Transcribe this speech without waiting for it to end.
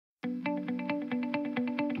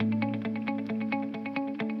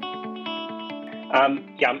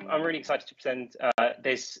Yeah, I'm really excited to present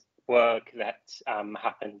this work that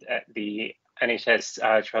happened at the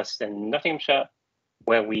NHS Trust in Nottinghamshire,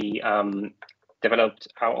 where we developed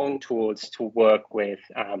our own tools to work with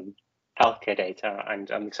healthcare data.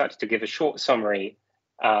 And I'm excited to give a short summary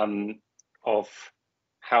of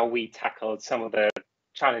how we tackled some of the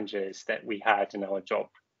challenges that we had in our job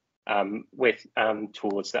with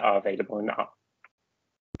tools that are available now.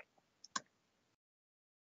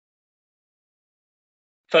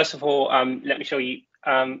 First of all, let me show you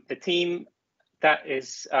the team that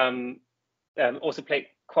is also played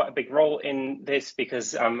quite a big role in this,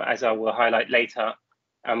 because as I will highlight later,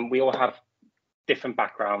 we all have different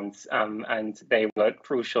backgrounds and they were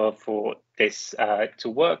crucial for this to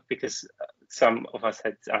work, because some of us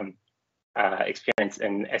had experience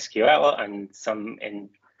in SQL and some in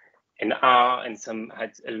R, and some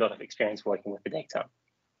had a lot of experience working with the data.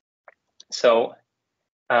 So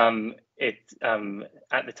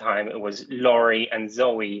at the time, it was Laurie and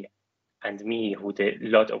Zoe and me who did a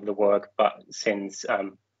lot of the work, but since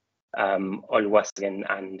Oluwasegun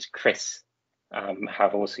and Chris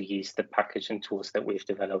have also used the package and tools that we've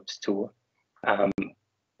developed to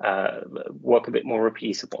work a bit more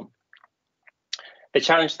repeatable. The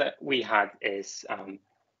challenge that we had is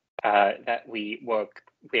that we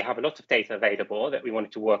have a lot of data available that we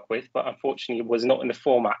wanted to work with, but unfortunately it was not in the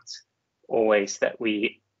format always that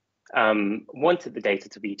we wanted the data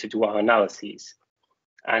to be to do our analyses.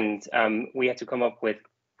 And we had to come up with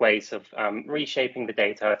ways of reshaping the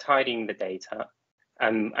data, tidying the data,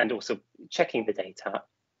 and also checking the data,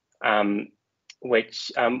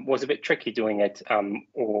 which was a bit tricky doing it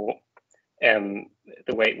or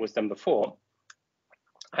the way it was done before.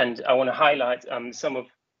 And I want to highlight some of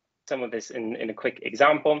this in a quick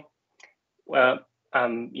example. Well,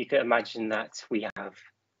 you can imagine that we have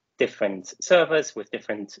different servers with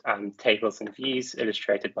different tables and views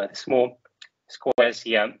illustrated by the small squares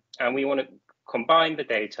here, and we want to combine the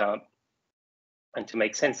data. And to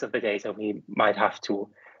make sense of the data, we might have to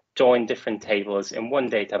join different tables in one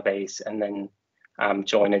database and then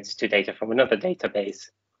join it to data from another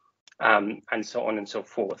database, and so on and so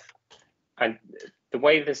forth. And the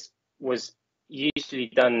way this was usually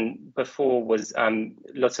done before was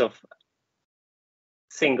lots of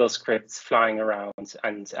single scripts flying around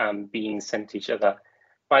and being sent to each other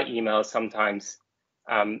by email. Sometimes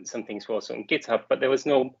some things were also on GitHub, but there was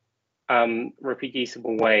no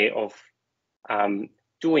reproducible way of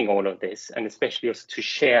doing all of this, and especially also to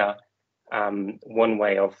share one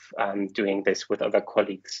way of doing this with other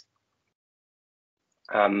colleagues.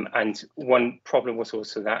 And one problem was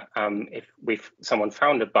also that if someone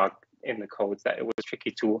found a bug in the code, that it was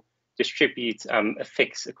tricky to distribute a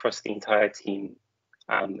fix across the entire team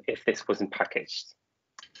if this wasn't packaged.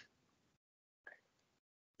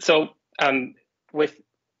 So with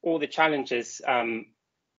all the challenges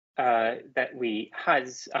that we had,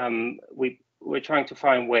 we're trying to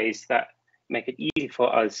find ways that make it easy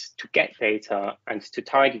for us to get data and to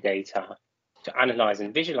tidy data, to analyze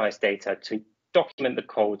and visualize data, to document the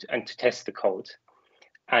code and to test the code.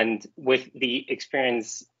 And with the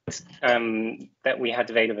experience that we had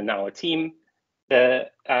available in our team,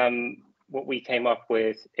 what we came up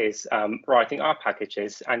with is writing R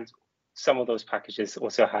packages, and some of those packages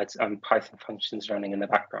also had Python functions running in the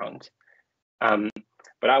background.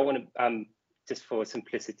 But I want to, just for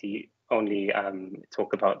simplicity, only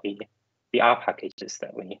talk about the R packages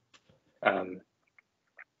that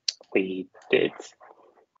we did.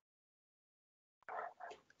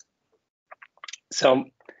 So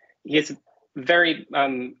here's a very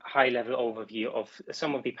high-level overview of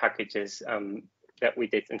some of the packages that we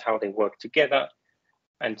did and how they work together.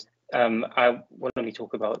 And I will only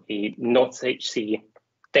talk about the NOTSHC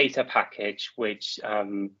data package, which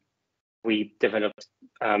we developed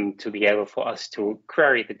to be able for us to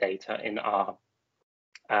query the data in R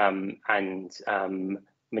and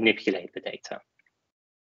manipulate the data.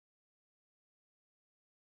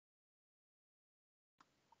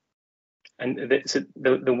 And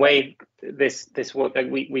the way this worked,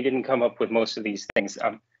 like we didn't come up with most of these things.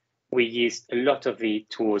 We used a lot of the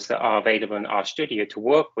tools that are available in RStudio to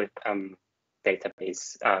work with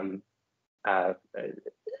database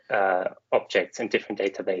objects in different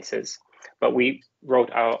databases. But we wrote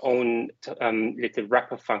our own little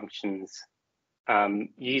wrapper functions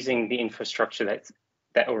using the infrastructure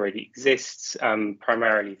that already exists,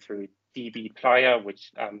 primarily through dbplyr,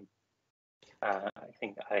 which I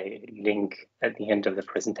think I link at the end of the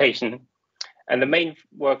presentation. And the main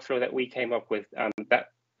workflow that we came up with that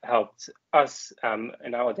helped us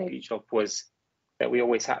in our daily job was that we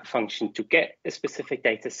always had a function to get a specific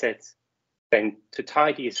data set then to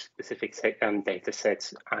tidy specific data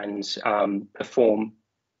sets and perform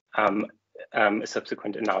a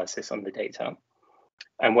subsequent analysis on the data.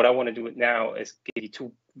 And what I want to do now is give you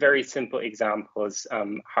two very simple examples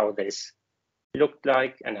how this looked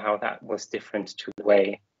like and how that was different to the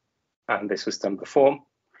way this was done before.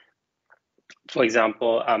 For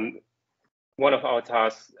example, one of our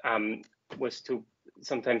tasks was to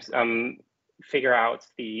sometimes figure out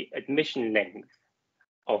the admission length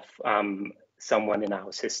of someone in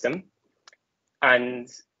our system. And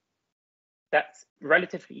that's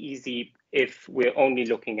relatively easy if we're only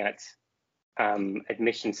looking at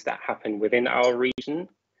admissions that happen within our region.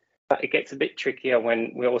 But it gets a bit trickier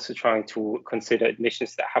when we're also trying to consider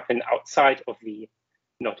admissions that happen outside of the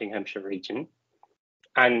Nottinghamshire region.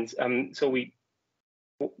 And so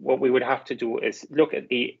what we would have to do is look at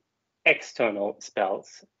the external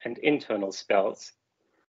spells and internal spells,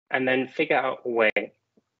 and then figure out a way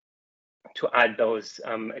to add those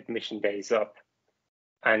admission days up.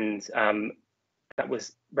 And that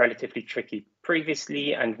was relatively tricky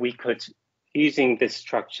previously, and we could, using this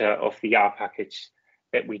structure of the R package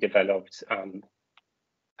that we developed,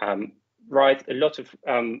 write a lot of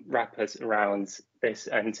wrappers around this.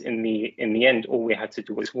 And in the end, all we had to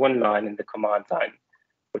do was one line in the command line,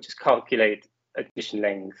 which is calculate admission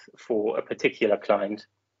length for a particular client.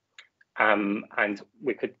 And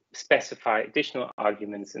we could specify additional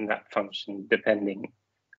arguments in that function depending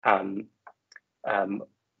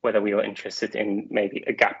whether we were interested in maybe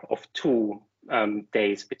a gap of 2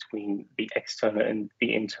 days between the external and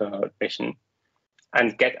the internal admission,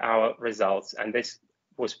 and get our results. And this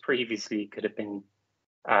was previously could have been,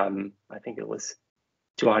 I think it was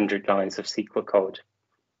 200 lines of SQL code.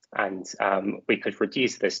 And we could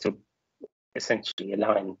reduce this to essentially a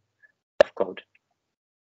line of code.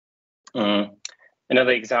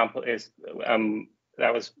 Another example is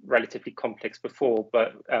that was relatively complex before,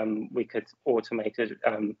 but we could automate it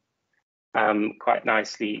quite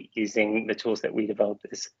nicely using the tools that we developed,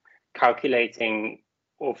 is calculating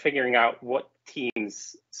or figuring out what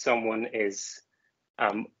teams someone is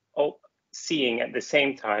seeing at the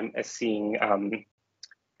same time as seeing a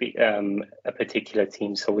particular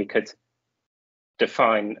team. So we could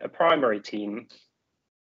define a primary team,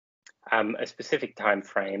 a specific time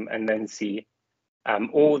frame, and then see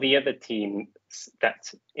all the other teams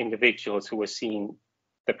that individuals who were seeing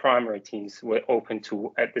the primary teams were open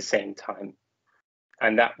to at the same time.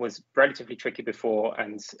 And that was relatively tricky before,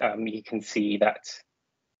 and you can see that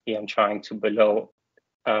here I'm trying to below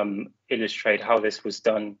illustrate how this was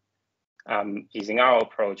done using our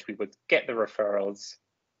approach. We would get the referrals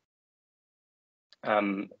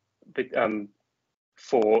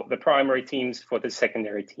for the primary teams, for the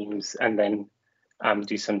secondary teams, and then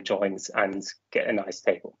do some joins and get a nice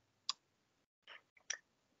table.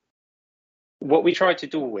 What we try to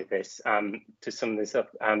do with this, to sum this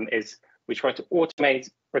up, is we try to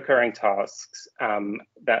automate recurring tasks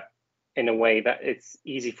that in a way that it's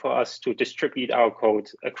easy for us to distribute our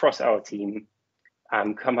code across our team,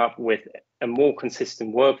 come up with a more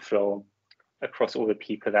consistent workflow across all the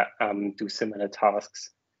people that do similar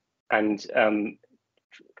tasks, and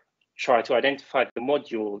try to identify the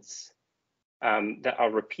modules that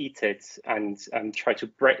are repeated, and try to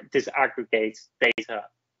disaggregate data,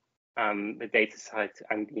 the data side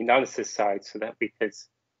and the analysis side, so that we could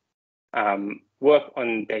work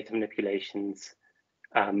on data manipulations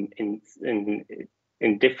in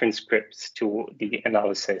different scripts to the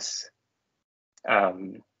analysis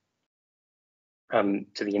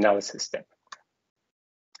step.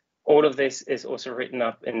 All of this is also written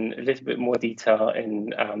up in a little bit more detail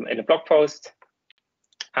in a blog post,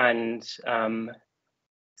 and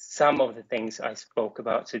some of the things I spoke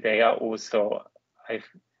about today are also, I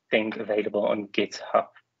think, available on GitHub,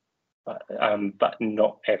 but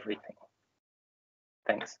not everything.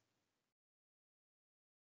 Thanks.